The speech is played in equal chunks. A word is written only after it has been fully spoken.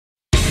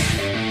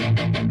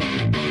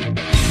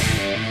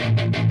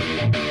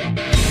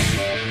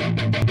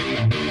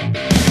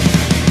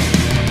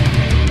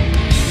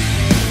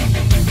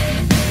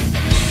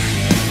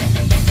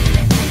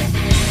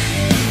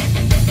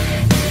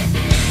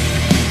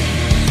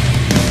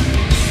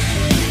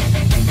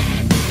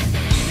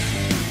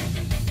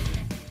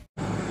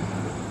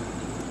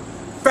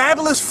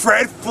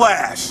Fred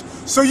Flash.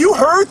 So you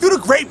heard through the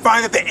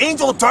grapevine that the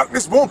Angel of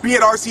Darkness won't be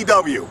at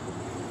RCW.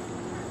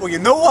 Well, you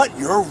know what?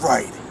 You're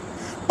right.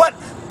 But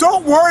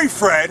don't worry,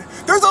 Fred.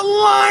 There's a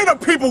line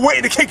of people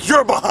waiting to kick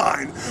your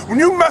behind. When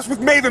you mess with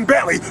Maven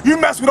Bentley, you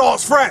mess with all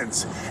his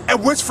friends.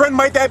 And which friend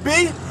might that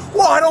be?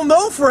 Well, I don't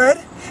know,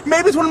 Fred.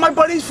 Maybe it's one of my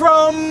buddies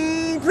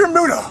from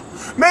Bermuda.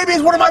 Maybe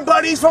it's one of my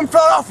buddies from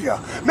Philadelphia.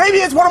 Maybe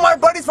it's one of my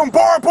buddies from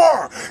Bora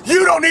Bora.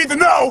 You don't need to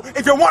know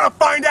if you want to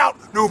find out.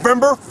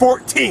 November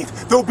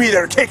 14th, they'll be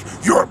there to kick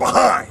your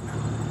behind.